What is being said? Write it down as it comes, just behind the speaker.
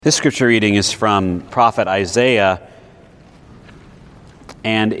This scripture reading is from prophet Isaiah,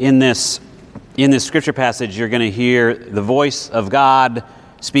 and in this scripture passage you're going to hear the voice of God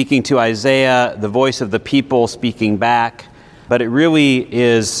speaking to Isaiah, the voice of the people speaking back, but it really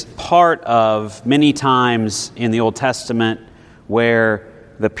is part of many times in the Old Testament where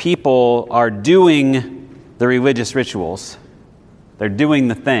the people are doing the religious rituals. They're doing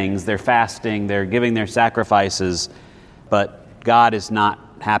the things, they're fasting, they're giving their sacrifices, but God is not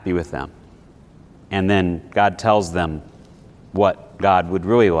happy with them. And then God tells them what God would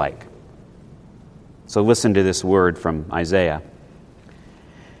really like. So listen to this word from Isaiah.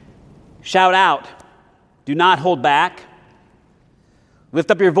 Shout out, do not hold back. Lift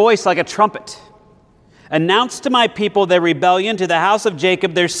up your voice like a trumpet. Announce to my people their rebellion, to the house of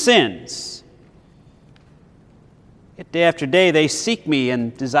Jacob their sins. Yet day after day they seek me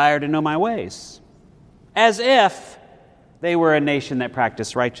and desire to know my ways, as if they were a nation that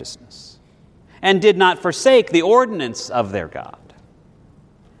practiced righteousness and did not forsake the ordinance of their God.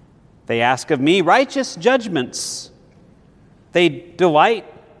 They ask of me righteous judgments. They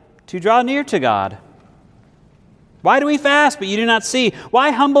delight to draw near to God. Why do we fast, but you do not see?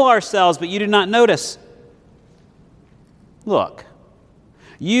 Why humble ourselves, but you do not notice? Look,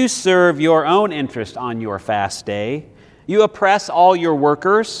 you serve your own interest on your fast day. You oppress all your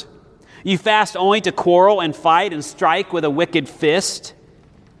workers. You fast only to quarrel and fight and strike with a wicked fist.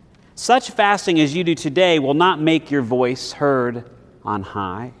 Such fasting as you do today will not make your voice heard on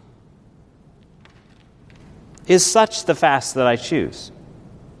high. Is such the fast that I choose?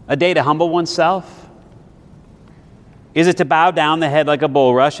 A day to humble oneself? Is it to bow down the head like a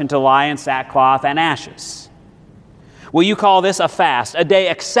bulrush and to lie in sackcloth and ashes? Will you call this a fast, a day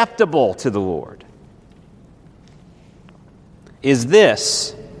acceptable to the Lord? Is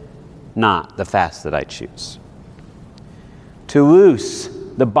this not the fast that I choose? To loose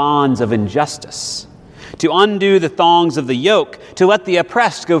the bonds of injustice, to undo the thongs of the yoke, to let the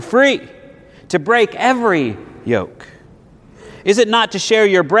oppressed go free, to break every yoke. Is it not to share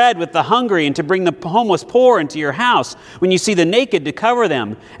your bread with the hungry and to bring the homeless poor into your house, when you see the naked to cover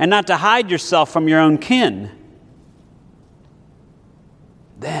them and not to hide yourself from your own kin?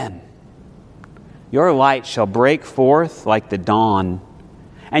 Then your light shall break forth like the dawn,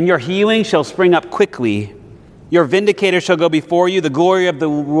 and your healing shall spring up quickly. Your vindicator shall go before you. The glory of the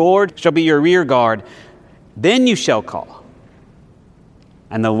Lord shall be your rear guard. Then you shall call,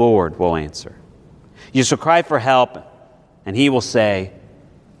 and the Lord will answer. You shall cry for help, and he will say,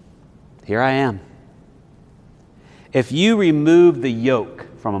 here I am. If you remove the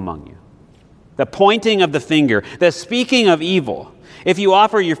yoke from among you, the pointing of the finger, the speaking of evil, if you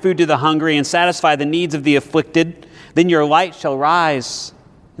offer your food to the hungry and satisfy the needs of the afflicted, then your light shall rise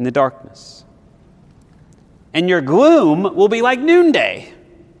in the darkness, and your gloom will be like noonday.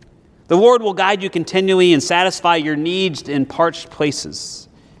 The Lord will guide you continually and satisfy your needs in parched places.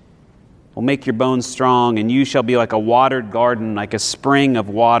 Will make your bones strong, and you shall be like a watered garden, like a spring of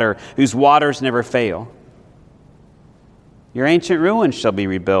water, whose waters never fail. Your ancient ruins shall be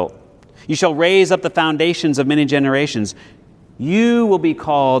rebuilt. You shall raise up the foundations of many generations. You will be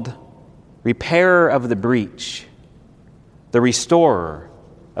called repairer of the breach, the restorer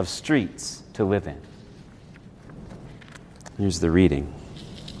of streets to live in. Here's the reading.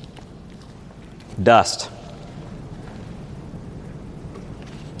 Dust.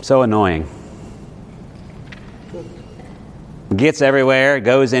 So annoying. It gets everywhere,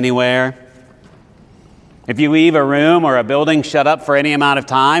 goes anywhere. If you leave a room or a building shut up for any amount of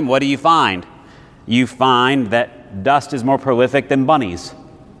time, what do you find? You find that dust is more prolific than bunnies.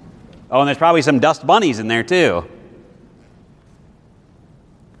 Oh, and there's probably some dust bunnies in there too.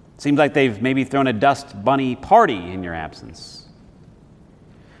 Seems like they've maybe thrown a dust bunny party in your absence.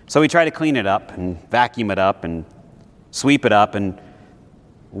 So we try to clean it up and vacuum it up and sweep it up, and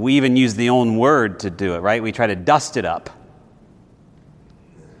we even use the own word to do it, right? We try to dust it up.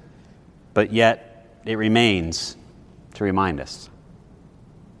 But yet it remains to remind us.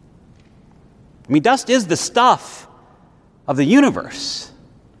 I mean, dust is the stuff of the universe.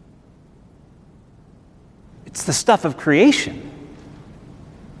 It's the stuff of creation.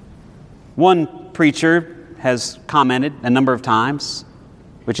 One preacher has commented a number of times,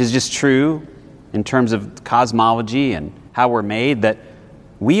 which is just true in terms of cosmology and how we're made, that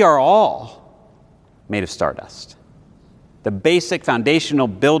we are all made of stardust. The basic foundational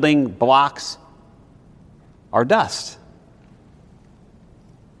building blocks are dust.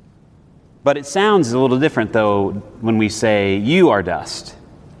 But it sounds a little different, though, when we say, you are dust,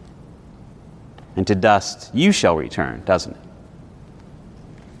 and to dust you shall return, doesn't it?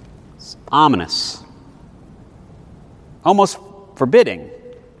 It's ominous. Almost forbidding.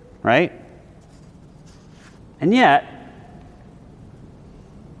 right? And yet,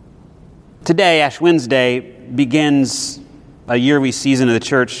 today, Ash Wednesday, begins a yearly season of the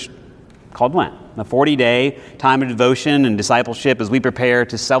church called Lent, a 40-day time of devotion and discipleship as we prepare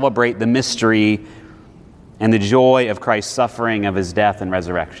to celebrate the mystery and the joy of Christ's suffering, of his death and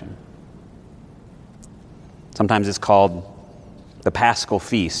resurrection. Sometimes it's called the Paschal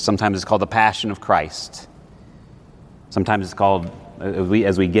Feast. Sometimes it's called the Passion of Christ. Sometimes it's called,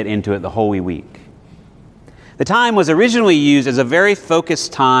 as we get into it, the Holy Week. The time was originally used as a very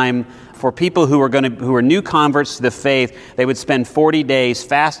focused time for people who were new converts to the faith. They would spend 40 days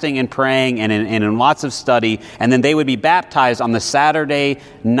fasting and praying and in lots of study, and then they would be baptized on the Saturday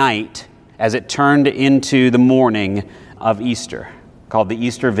night as it turned into the morning of Easter, called the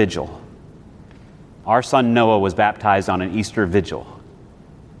Easter Vigil. Our son Noah was baptized on an Easter Vigil.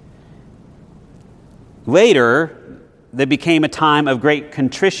 Later, there became a time of great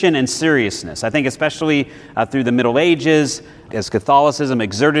contrition and seriousness. I think especially through the Middle Ages, as Catholicism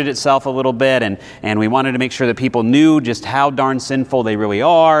exerted itself a little bit, and we wanted to make sure that people knew just how darn sinful they really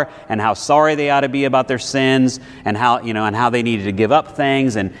are, and how sorry they ought to be about their sins, and how they needed to give up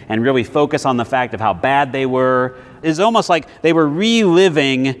things, and really focus on the fact of how bad they were. It's almost like they were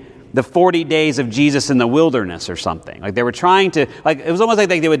reliving the 40 days of Jesus in the wilderness or something. Like they were trying to, it was almost like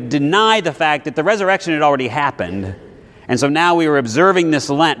they would deny the fact that the resurrection had already happened. And so now we were observing this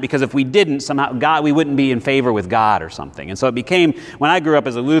Lent because if we didn't, somehow we wouldn't be in favor with God or something. And so it became, when I grew up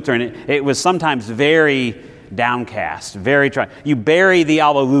as a Lutheran, it was sometimes very downcast, very you bury the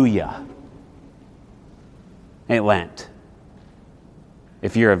Alleluia at Lent.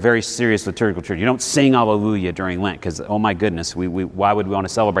 If you're a very serious liturgical church, you don't sing Alleluia during Lent because, oh my goodness, why would we want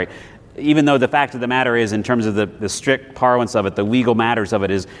to celebrate? Even though the fact of the matter is, in terms of the strict parlance of it, the legal matters of it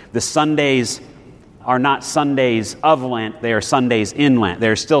is, the Sundays are not Sundays of Lent, they are Sundays in Lent. They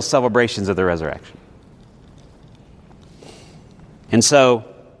are still celebrations of the resurrection. And so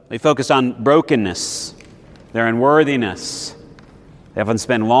they focused on brokenness, their unworthiness. They often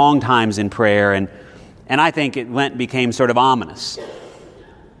spend long times in prayer, and I think Lent became sort of ominous,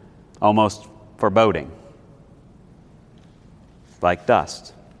 almost foreboding, like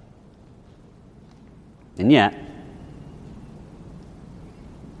dust. And yet,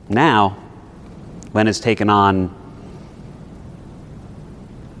 now, Lent has taken on,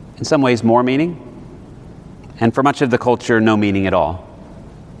 in some ways, more meaning, and for much of the culture, no meaning at all.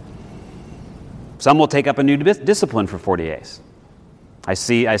 Some will take up a new discipline for 40 days. I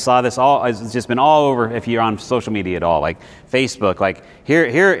saw this it's just been all over if you're on social media at all, like Facebook, like here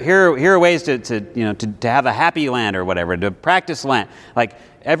are ways to have a happy Lent or whatever, to practice Lent. Like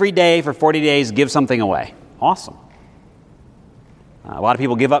every day for 40 days, give something away. Awesome. A lot of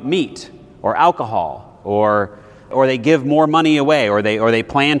people give up meat or alcohol, or they give more money away, or they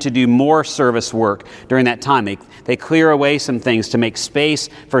plan to do more service work during that time. They clear away some things to make space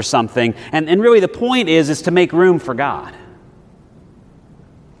for something, and really the point is to make room for God.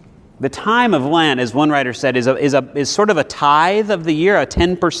 The time of Lent, as one writer said, is sort of a tithe of the year, a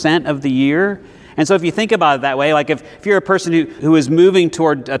 10% of the year. And so if you think about it that way, like if you're a person who is moving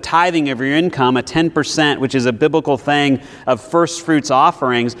toward a tithing of your income, a 10%, which is a biblical thing of first fruits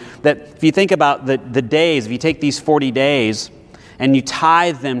offerings, that if you think about the days, if you take these 40 days and you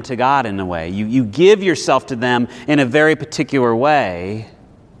tithe them to God in a way, you give yourself to them in a very particular way,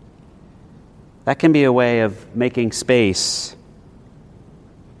 that can be a way of making space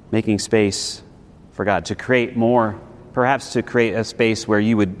for God, to create more, perhaps to create a space where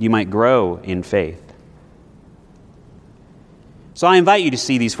you might grow in faith. So I invite you to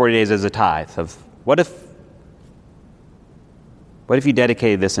see these 40 days as a tithe of what if you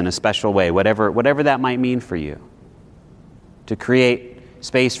dedicated this in a special way, whatever that might mean for you, to create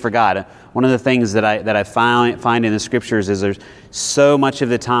space for God. One of the things that I find in the Scriptures is there's so much of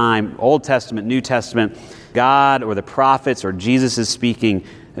the time, Old Testament, New Testament, God or the prophets or Jesus is speaking.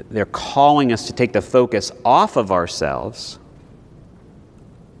 They're calling us to take the focus off of ourselves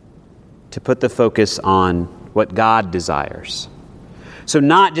to put the focus on what God desires. So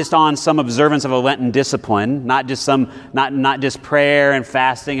not just on some observance of a Lenten discipline, not just prayer and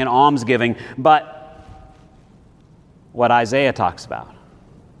fasting and almsgiving, but what Isaiah talks about.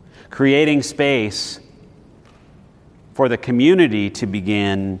 Creating space for the community to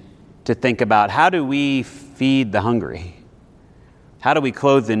begin to think about, how do we feed the hungry? How do we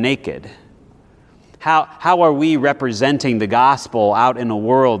clothe the naked? How are we representing the gospel out in a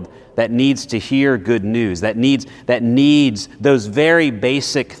world that needs to hear good news, that needs those very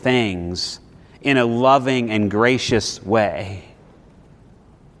basic things in a loving and gracious way?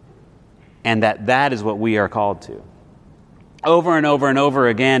 And that is what we are called to. Over and over and over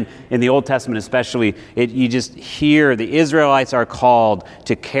again in the Old Testament especially, you just hear the Israelites are called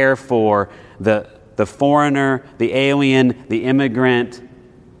to care for the foreigner, the alien, the immigrant,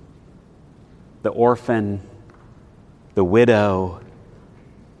 the orphan, the widow,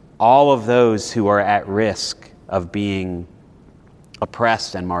 all of those who are at risk of being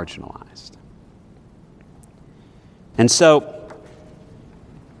oppressed and marginalized. And so,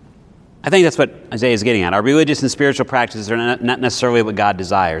 I think that's what Isaiah is getting at. Our religious and spiritual practices are not necessarily what God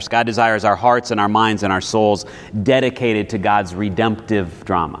desires. God desires our hearts and our minds and our souls dedicated to God's redemptive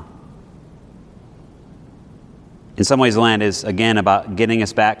drama. In some ways, Lent is, again, about getting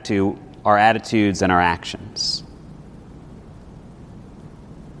us back to our attitudes and our actions.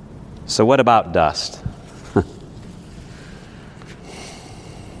 So what about dust?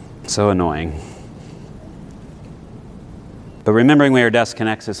 So annoying. But remembering we are dust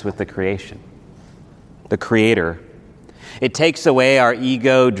connects us with the creation, the Creator. It takes away our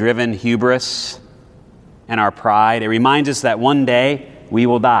ego-driven hubris and our pride. It reminds us that one day we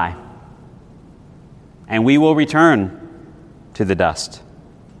will die and we will return to the dust.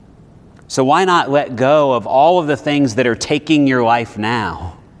 So why not let go of all of the things that are taking your life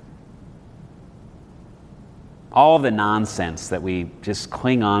now? All of the nonsense that we just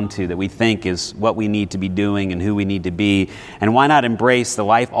cling on to, that we think is what we need to be doing and who we need to be. And why not embrace the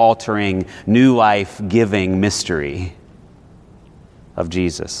life-altering, new life-giving mystery of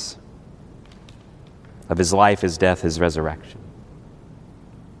Jesus, of his life, his death, his resurrection?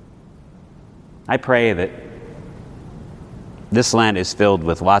 I pray that this land is filled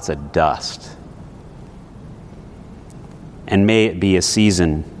with lots of dust. And may it be a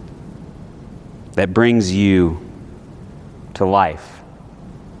season that brings you to life,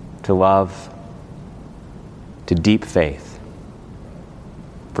 to love, to deep faith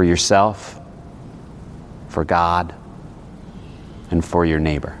for yourself, for God, and for your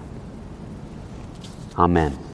neighbor. Amen.